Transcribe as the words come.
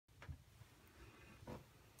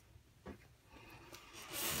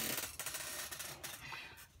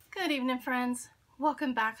Good evening, friends.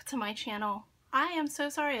 Welcome back to my channel. I am so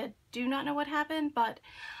sorry, I do not know what happened, but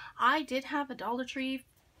I did have a Dollar Tree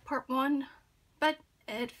part 1, but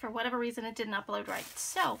for whatever reason it didn't upload right.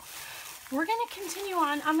 So we're going to continue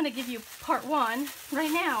on. I'm going to give you part 1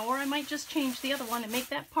 right now, or I might just change the other one and make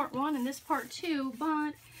that part 1 and this part 2,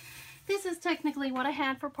 but this is technically what I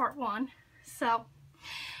had for part 1. So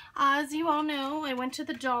as you all know, I went to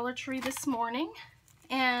the Dollar Tree this morning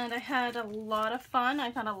and I had a lot of fun.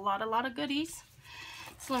 I got a lot of goodies.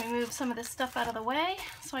 So let me move some of this stuff out of the way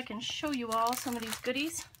so I can show you all some of these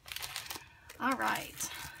goodies. All right.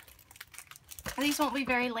 These won't be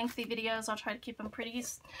very lengthy videos. I'll try to keep them pretty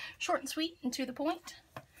short and sweet and to the point.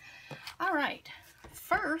 All right.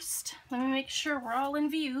 First, let me make sure we're all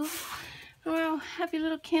in view. Well, happy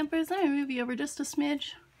little campers. Let me move you over just a smidge.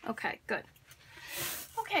 Okay, good.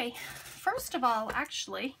 Okay, first of all,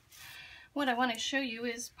 actually, what I want to show you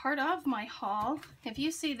is part of my haul. If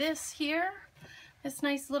you see this here, this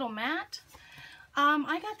nice little mat,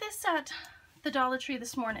 I got this at the Dollar Tree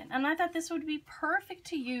this morning, and I thought this would be perfect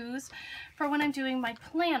to use for when I'm doing my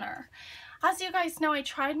planner. As you guys know, I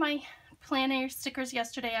tried my planner stickers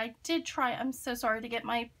yesterday. I did try, I'm so sorry, to get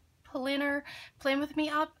my planner Plan With Me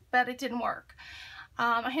up, but it didn't work.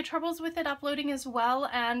 I had troubles with it uploading as well,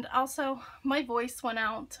 and also my voice went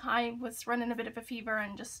out. I was running a bit of a fever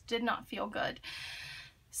and just did not feel good.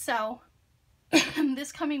 So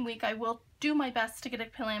this coming week I will do my best to get a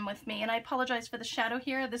Plan With Me, and I apologize for the shadow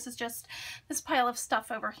here. This is just this pile of stuff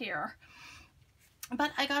over here. But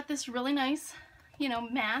I got this really nice, you know,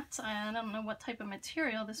 mat. I don't know what type of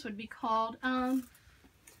material this would be called. Let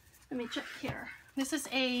me check here. This is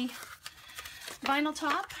a vinyl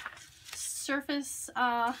top. Surface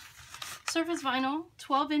vinyl,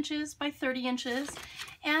 12 inches by 30 inches,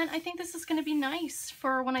 and I think this is going to be nice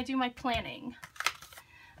for when I do my planning.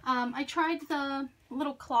 I tried the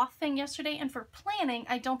little cloth thing yesterday, and for planning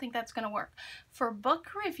I don't think that's going to work. For book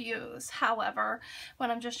reviews, however, when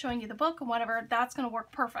I'm just showing you the book and whatever, that's going to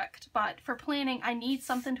work perfect. But for planning I need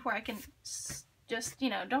something to where I can just, you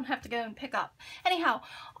know, don't have to go and pick up. Anyhow,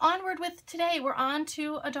 onward with today. We're on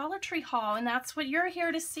to a Dollar Tree haul, and that's what you're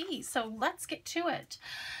here to see. So let's get to it.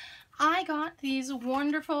 I got these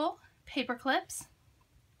wonderful paper clips,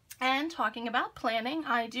 and talking about planning,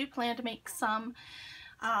 I do plan to make some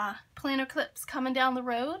planner clips coming down the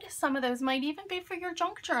road. Some of those might even be for your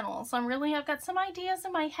junk journals. I've got some ideas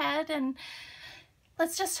in my head, and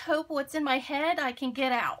let's just hope what's in my head I can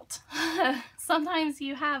get out. Sometimes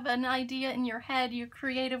you have an idea in your head, you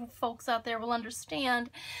creative folks out there will understand,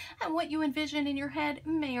 and what you envision in your head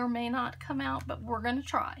may or may not come out, but we're going to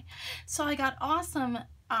try. So I got awesome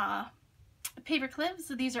paper clips.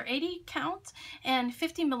 These are 80 count and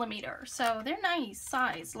 50 millimeter, so they're nice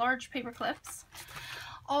size, large paper clips.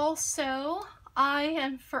 Also,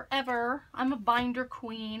 I'm a binder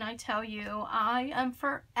queen, I tell you. I am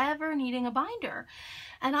forever needing a binder.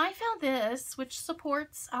 And I found this, which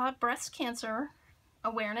supports breast cancer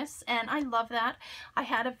awareness, and I love that. I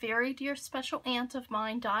had a very dear special aunt of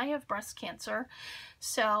mine die of breast cancer.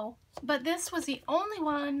 So, but this was the only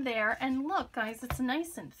one there, and look guys, it's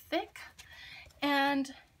nice and thick.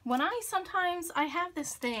 And when sometimes I have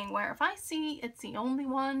this thing where if I see it's the only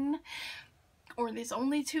one, or there's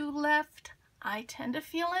only 2 left, I tend to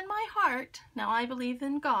feel in my heart, now I believe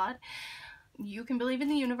in God, you can believe in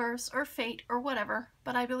the universe or fate or whatever,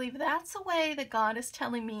 but I believe that's a way that God is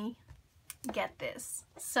telling me, get this.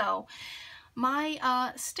 So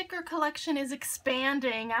my sticker collection is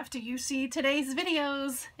expanding after you see today's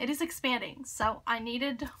videos. It is expanding, so I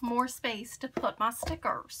needed more space to put my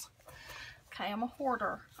stickers. Okay, I'm a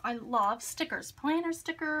hoarder. I love stickers, planner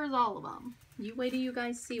stickers, all of them. You wait till you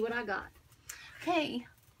guys see what I got. Okay,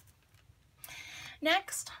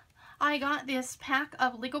 next I got this pack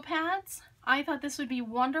of Lego pads. I thought this would be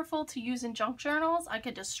wonderful to use in junk journals. I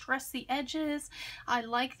could distress the edges. I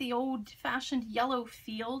like the old-fashioned yellow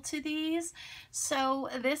feel to these. So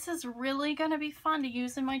this is really going to be fun to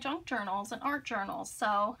use in my junk journals and art journals.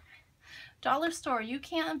 So dollar store, you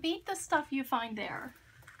can't beat the stuff you find there.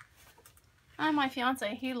 And my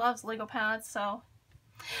fiance, he loves Lego pads. So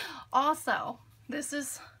also, this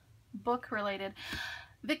is book related.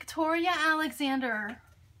 Victoria Alexander,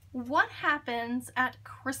 What Happens at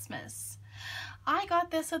Christmas. I got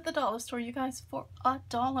this at the dollar store, you guys, for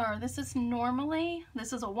 $1. This is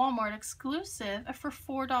a Walmart exclusive for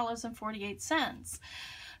 $4.48.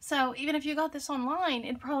 So even if you got this online,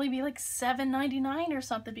 it'd probably be like $7.99 or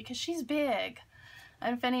something, because she's big.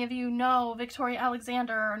 And if any of you know Victoria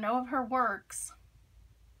Alexander or know of her works,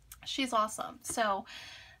 she's awesome. So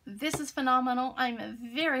this is phenomenal. I'm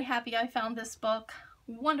very happy I found this book.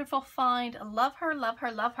 Wonderful find. Love her, love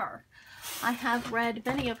her, love her. I have read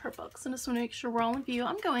many of her books, and I just want to make sure we're all in view.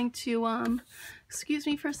 I'm going to, excuse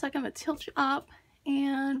me for a second, I'm going to tilt you up,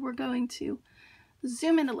 and we're going to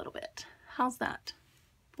zoom in a little bit. How's that?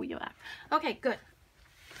 Pull you back. Okay, good.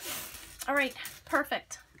 All right,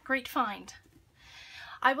 perfect. Great find.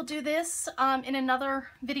 I will do this in another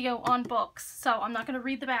video on books, so I'm not going to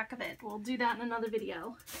read the back of it. We'll do that in another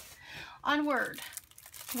video. Onward.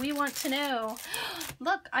 We want to know,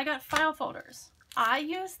 look, I got file folders. I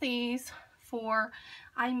use these for,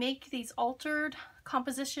 I make these altered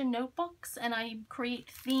composition notebooks and I create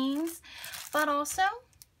themes, but also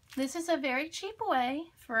this is a very cheap way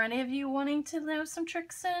for any of you wanting to know some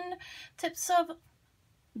tricks and tips of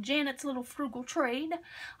Janet's little frugal trade.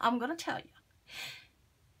 I'm going to tell you.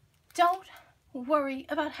 Don't worry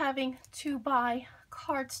about having to buy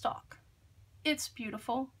cardstock. It's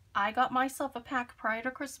beautiful. I got myself a pack prior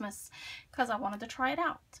to Christmas because I wanted to try it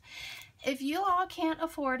out. If you all can't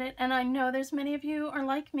afford it, and I know there's many of you are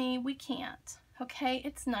like me, we can't. Okay,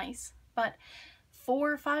 it's nice, but $4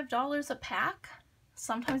 or $5 a pack,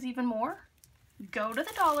 sometimes even more, go to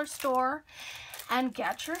the dollar store and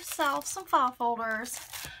get yourself some file folders,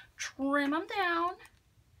 trim them down,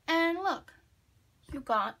 and look, you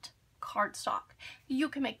got cardstock. You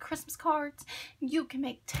can make Christmas cards, you can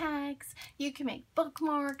make tags, you can make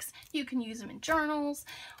bookmarks, you can use them in journals,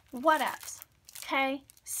 whatevs. Okay?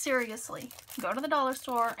 Seriously, go to the dollar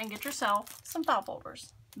store and get yourself some file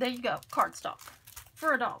folders. There you go, cardstock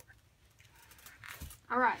for $1.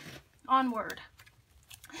 All right, onward.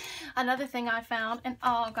 Another thing I found, and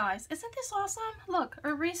oh guys, isn't this awesome? Look,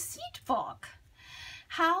 a receipt book.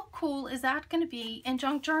 How cool is that going to be in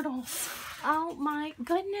junk journals? Oh my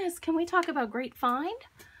goodness. Can we talk about great find?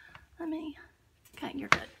 Okay, you're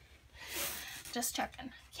good. Just checking.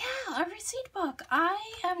 Yeah, a receipt book. I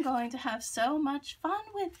am going to have so much fun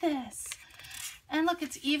with this. And look,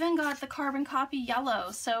 it's even got the carbon copy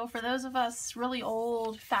yellow. So for those of us really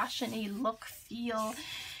old-fashioned-y look, feel,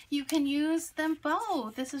 you can use them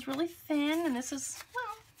both. This is really thin and this is,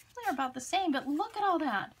 well, they're about the same, but look at all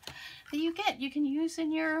that you get. You can use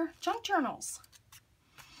in your junk journals.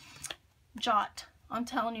 Jot. I'm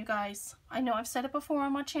telling you guys, I know I've said it before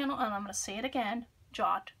on my channel and I'm going to say it again.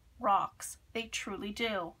 Jot rocks. They truly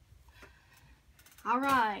do. All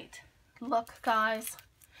right. Look, guys.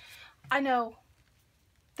 I know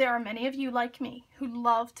there are many of you like me who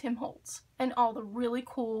love Tim Holtz and all the really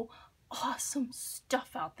cool, awesome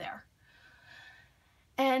stuff out there.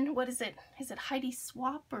 And what is it? Is it Heidi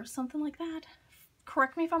Swap or something like that?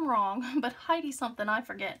 Correct me if I'm wrong, but Heidi something, I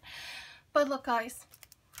forget. But look, guys,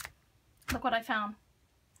 look what I found.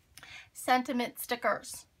 Sentiment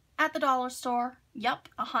stickers at the dollar store. Yep,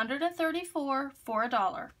 134 for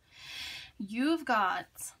 $1. You've got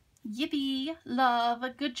yippee, love,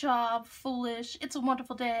 good job, foolish, it's a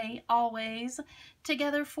wonderful day, always,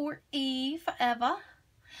 together for forever.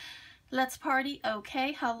 Let's party,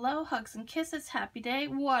 okay, hello, hugs and kisses, happy day,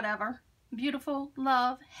 whatever. Beautiful,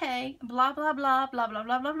 love, hey, blah, blah, blah, blah, blah,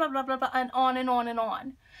 blah, blah, blah, blah, blah, blah, and on and on and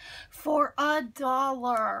on. For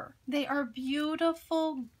 $1. They are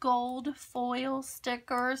beautiful gold foil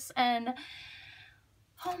stickers, and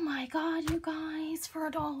oh my God, you guys, for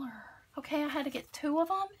 $1. Okay, I had to get 2 of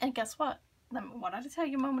them, and guess what? What did I tell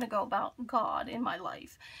you a moment ago about God in my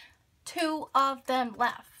life? 2 of them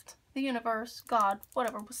left. The universe, God,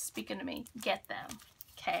 whatever was speaking to me, get them,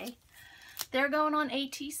 okay? They're going on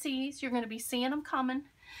ATCs. You're going to be seeing them coming.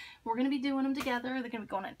 We're going to be doing them together. They're going to be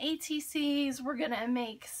going on ATCs. We're going to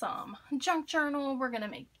make some junk journal. We're going to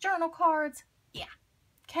make journal cards. Yeah.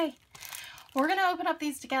 Okay. We're going to open up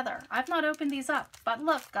these together. I've not opened these up, but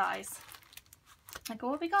look, guys. Look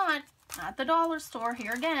what we got at the dollar store.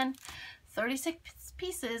 Here again, 36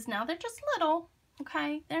 pieces. Now they're just little,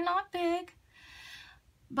 okay? They're not big.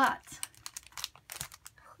 But,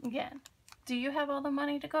 again, do you have all the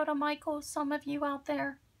money to go to Michael's? Some of you out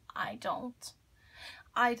there? I don't.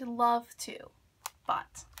 I'd love to.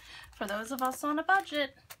 But, for those of us on a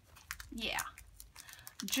budget, yeah.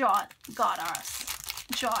 Jot got us.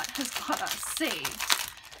 Jot has got us saved.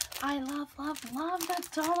 I love, love, love that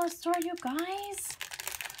dollar store, you guys.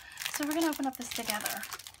 So we're going to open up this together.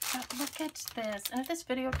 But look at this. And if this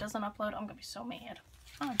video doesn't upload, I'm going to be so mad.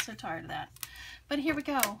 Oh, I'm so tired of that. But here we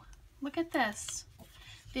go. Look at this.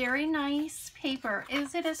 Very nice paper.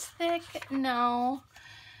 Is it as thick? No.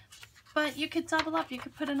 But you could double up. You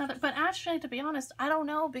could put another. But actually, to be honest, I don't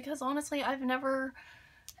know. Because honestly, I've never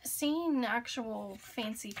seen actual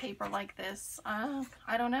fancy paper like this. I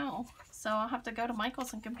don't know. So I'll have to go to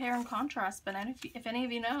Michael's and compare and contrast. But if any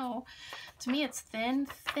of you know, to me it's thin,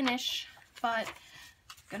 thinnish, but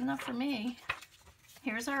good enough for me.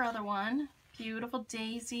 Here's our other one. Beautiful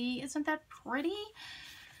daisy. Isn't that pretty?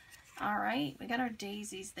 All right, we got our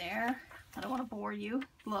daisies there. I don't want to bore you.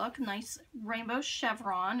 Look, nice rainbow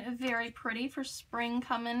chevron. Very pretty for spring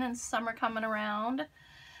coming and summer coming around.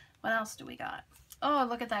 What else do we got? Oh,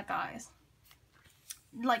 look at that, guys.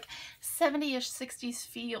 Like 70-ish, 60s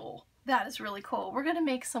feel. That is really cool. We're going to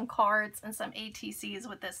make some cards and some ATCs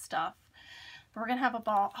with this stuff. We're going to have a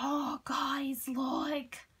ball. Oh, guys,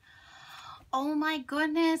 look. Oh my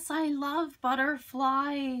goodness, I love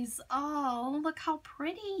butterflies. Oh, look how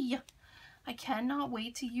pretty. I cannot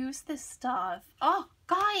wait to use this stuff. Oh,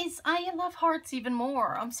 guys, I love hearts even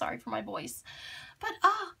more. I'm sorry for my voice. But,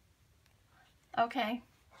 okay.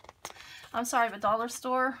 I'm sorry, but dollar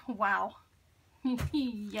store, wow.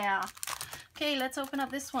 Yeah. Okay, let's open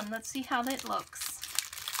up this one. Let's see how that looks.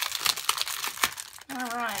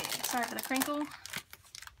 All right, sorry for the crinkle.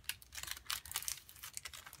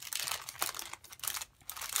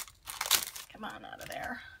 Come on out of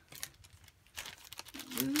there.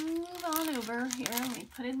 Move on over here. Let me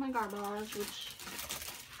put in my garbage, which,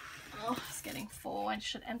 oh, it's getting full. I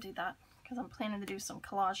should empty that because I'm planning to do some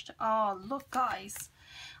collage. Oh, look, guys.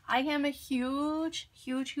 I am a huge,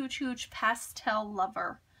 huge, huge, huge pastel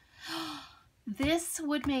lover. This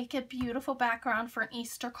would make a beautiful background for an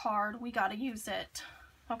Easter card. We gotta use it.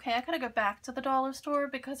 Okay, I gotta go back to the dollar store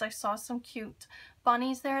because I saw some cute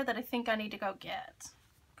bunnies there that I think I need to go get.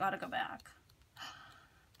 Gotta go back.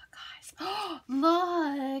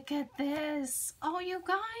 Look at this. Oh, you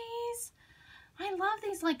guys. I love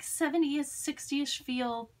these like 70s, 60s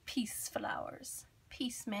feel peace flowers.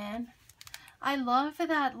 Peace, man. I love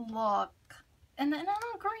that look. And then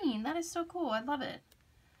on green. That is so cool. I love it.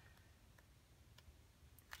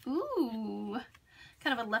 Ooh.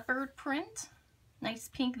 Kind of a leopard print. Nice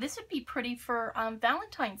pink. This would be pretty for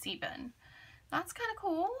Valentine's even. That's kind of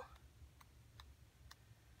cool.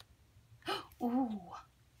 Ooh.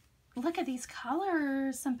 Look at these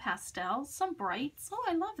colors. Some pastels, some brights. Oh,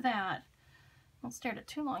 I love that. Don't stare at it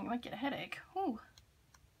too long. You might get a headache. Ooh.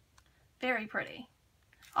 Very pretty.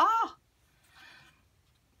 Oh!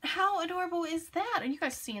 How adorable is that? Are you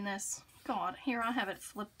guys seeing this? God, here I have it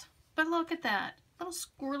flipped. But look at that. Little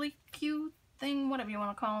squirrely cute thing, whatever you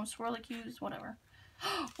want to call them. Swirly cues, whatever.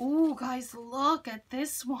 Ooh, guys, look at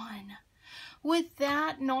this one. Would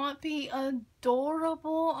that not be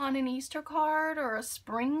adorable on an Easter card or a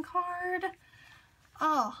spring card?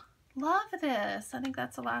 Oh, love this. I think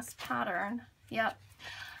that's the last pattern. Yep.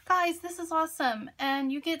 Guys, this is awesome.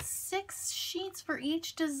 And you get 6 sheets for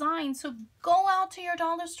each design. So go out to your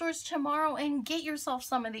dollar stores tomorrow and get yourself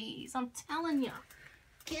some of these. I'm telling you.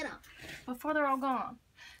 Get them before they're all gone.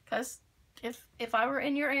 Because if I were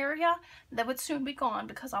in your area, they would soon be gone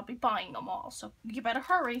because I'll be buying them all. So you better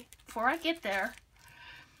hurry before I get there.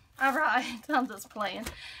 All right, I'm just playing.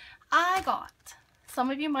 I got, some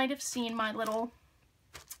of you might have seen my little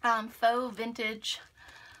faux vintage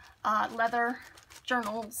leather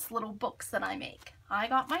journals, little books that I make. I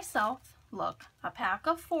got myself, look, a pack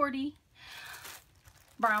of 40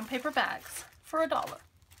 brown paper bags for $1.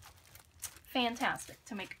 Fantastic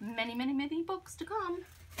to make many, many, many books to come.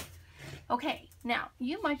 Okay, now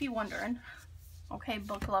you might be wondering, okay,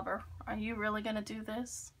 book lover, are you really gonna do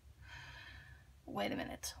this? Wait a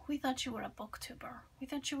minute, we thought you were a booktuber. We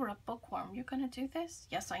thought you were a bookworm. You're gonna do this?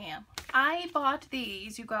 Yes, I am. I bought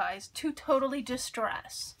these, you guys, to totally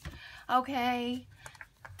distress. Okay,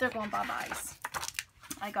 they're going bye-byes.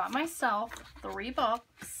 I got myself 3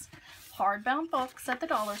 books, hardbound books at the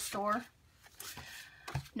dollar store.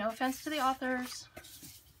 No offense to the authors,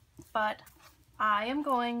 but I am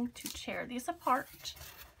going to tear these apart.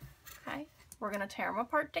 Okay, we're gonna tear them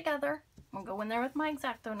apart together. I'm gonna go in there with my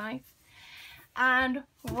X-Acto knife. And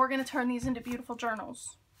we're going to turn these into beautiful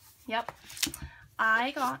journals. Yep.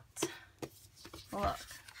 I got, look,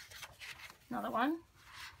 another one.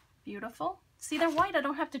 Beautiful. See, they're white. I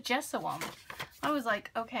don't have to gesso them. I was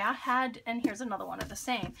like, okay, I had, and here's another one of the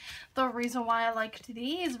same. The reason why I liked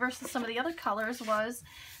these versus some of the other colors was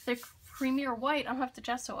they're creamier white. I don't have to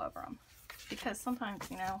gesso over them. Because sometimes,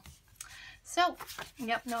 you know. So,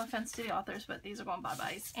 yep, no offense to the authors, but these are going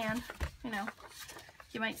bye-byes. And, you know,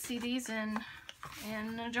 you might see these in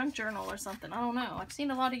a junk journal or something. I don't know. I've seen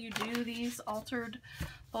a lot of you do these altered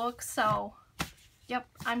books. So, yep,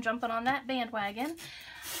 I'm jumping on that bandwagon.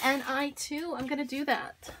 And I, too, am going to do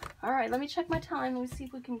that. All right, let me check my time. Let me see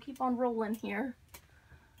if we can keep on rolling here.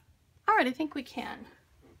 All right, I think we can.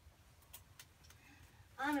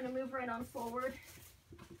 I'm going to move right on forward.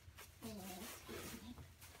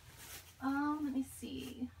 Let me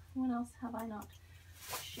see. What else have I not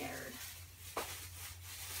shared?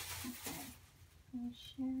 Okay.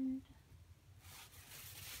 Shared.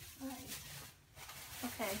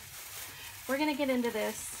 we're gonna get into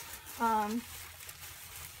this. You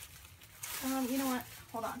know what?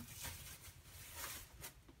 Hold on.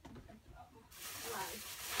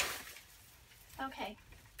 Okay,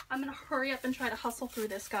 I'm gonna hurry up and try to hustle through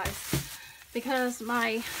this, guys, because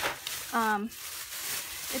my, I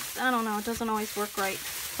don't know, it doesn't always work right,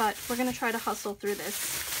 but we're gonna try to hustle through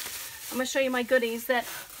this. I'm gonna show you my goodies that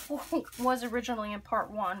was originally in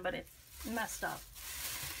part 1, but it messed up.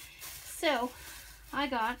 So, I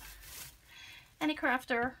got any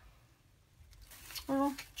crafter,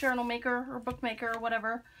 or journal maker, or bookmaker, or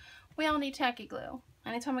whatever. We all need tacky glue.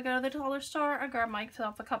 Anytime I go to the dollar store, I grab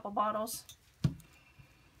myself a couple bottles.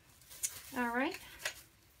 Alright.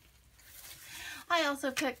 I also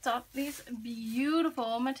picked up these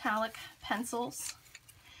beautiful metallic pencils.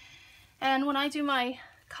 And when I do my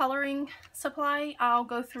coloring supply, I'll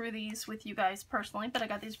go through these with you guys personally, but I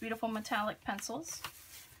got these beautiful metallic pencils.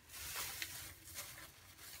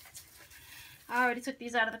 I already took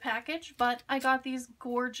these out of the package, but I got these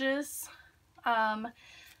gorgeous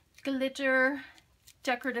glitter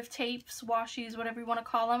decorative tapes, washies, whatever you want to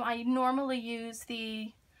call them. I normally use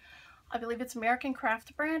the, I believe it's American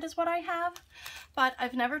Craft brand is what I have, but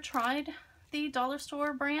I've never tried the dollar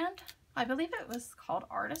store brand. I believe it was called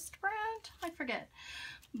Artist brand, I forget.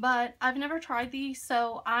 But I've never tried these,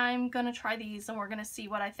 so I'm gonna try these and we're gonna see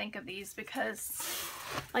what I think of these, because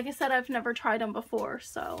like I said, I've never tried them before.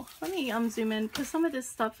 So let me zoom in, because some of this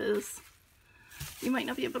stuff is, you might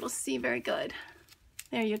not be able to see very good.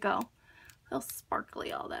 There you go. How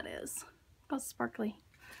sparkly all that is. How sparkly.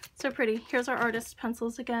 So pretty. Here's our Artist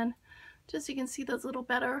pencils again, just so you can see those a little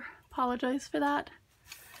better. Apologize for that.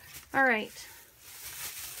 All right.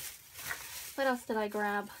 What else did I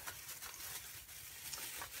grab?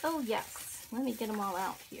 Oh yes, let me get them all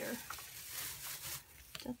out here.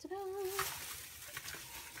 Da-da-da.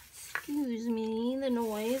 Excuse me, the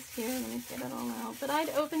noise. Here, let me get it all out. But I'd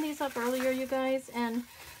opened these up earlier, you guys, and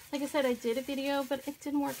like I said, I did a video, but it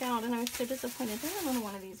didn't work out, and I was so disappointed. There's another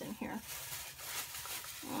one of these in here.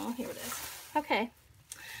 Oh, here it is. Okay.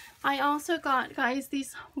 I also got, guys,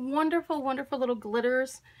 these wonderful, wonderful little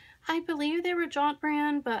glitters. I believe they were Jot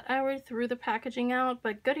brand, but I already threw the packaging out.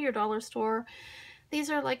 But go to your dollar store. These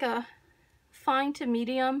are like a fine to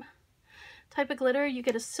medium type of glitter. You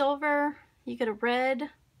get a silver, you get a red,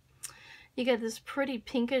 you get this pretty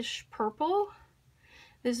pinkish purple,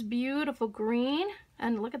 this beautiful green,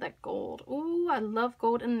 and look at that gold. Ooh, I love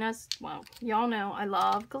gold, and that's, well, y'all know I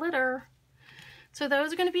love glitter. So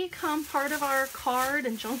those are going to become part of our card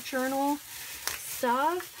and junk journal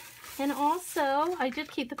stuff. And also, I did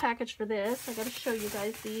keep the package for this. I got to show you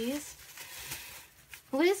guys these.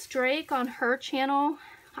 Liz Drake on her channel,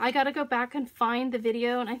 I got to go back and find the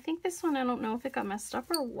video. And I think this one, I don't know if it got messed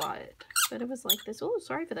up or what. But it was like this. Oh,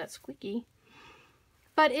 sorry for that squeaky.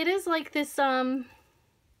 But it is like this,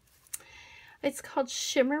 it's called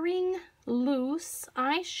Shimmering Loose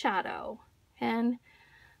Eyeshadow. And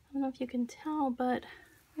I don't know if you can tell, but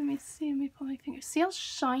let me see. Let me put my finger. See how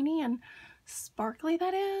shiny and sparkly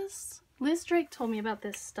that is? Liz Drake told me about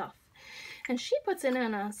this stuff. And she puts it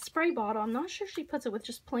in a spray bottle. I'm not sure if she puts it with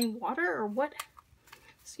just plain water or what.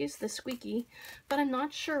 Excuse the squeaky. But I'm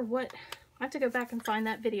not sure what. I have to go back and find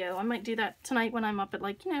that video. I might do that tonight when I'm up at,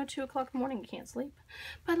 like, 2 o'clock in the morning and can't sleep.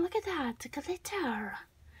 But look at that. The glitter.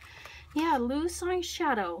 Yeah, loose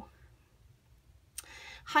eyeshadow.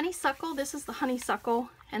 Honeysuckle. This is the honeysuckle.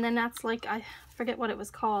 And then that's like, I forget what it was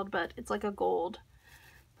called, but it's like a gold.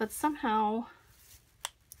 But somehow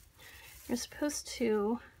you're supposed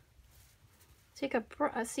to take a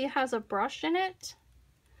brush. See, it has a brush in it.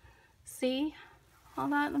 See all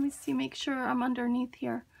that? Let me see, make sure I'm underneath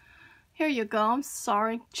here. Here you go. I'm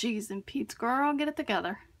sorry. Jeez and Pete's, girl, get it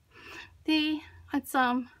together. It's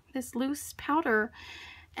this loose powder,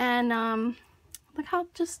 and look how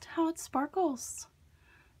it sparkles.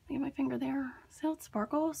 Look at my finger there. See how it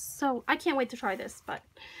sparkles? So I can't wait to try this, but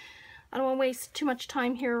I don't want to waste too much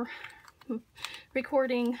time here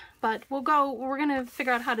recording, but we're gonna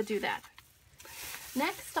figure out how to do that.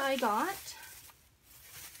 Next I got,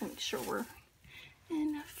 make sure we're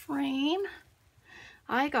in frame,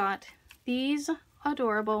 I got these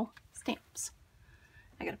adorable stamps.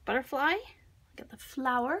 I got a butterfly, I got the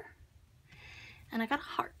flower, and I got a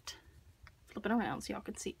heart. Flip it around so y'all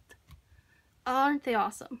can see it. Aren't they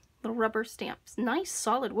awesome? Little rubber stamps. Nice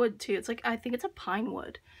solid wood too. It's like, I think it's a pine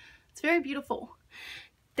wood. It's very beautiful.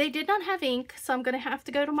 They did not have ink, so I'm going to have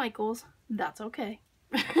to go to Michael's. That's okay.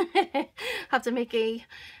 Have to make a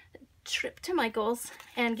trip to Michael's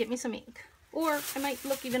and get me some ink. Or I might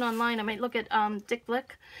look even online. I might look at Dick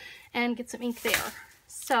Blick and get some ink there.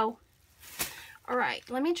 So, alright,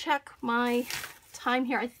 let me check my time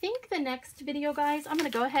here. I think the next video, guys, I'm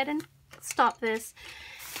going to go ahead and stop this,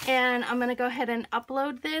 and I'm going to go ahead and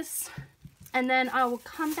upload this, and then I will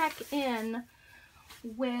come back in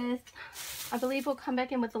with, I believe we'll come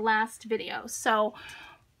back in with the last video. So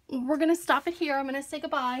we're going to stop it here. I'm going to say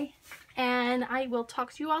goodbye, and I will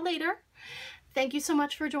talk to you all later. Thank you so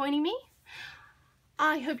much for joining me.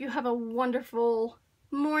 I hope you have a wonderful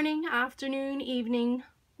morning, afternoon, evening,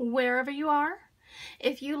 wherever you are.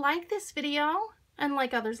 If you like this video and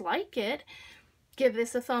like others like it, give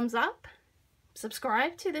this a thumbs up,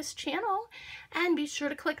 subscribe to this channel, and be sure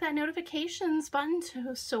to click that notifications button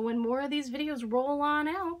so when more of these videos roll on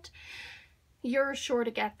out, you're sure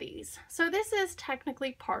to get these. So this is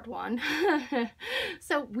technically part 1.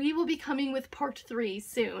 So we will be coming with part 3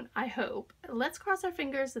 soon, I hope. Let's cross our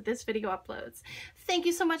fingers that this video uploads. Thank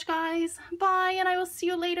you so much, guys. Bye, and I will see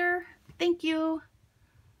you later. Thank you.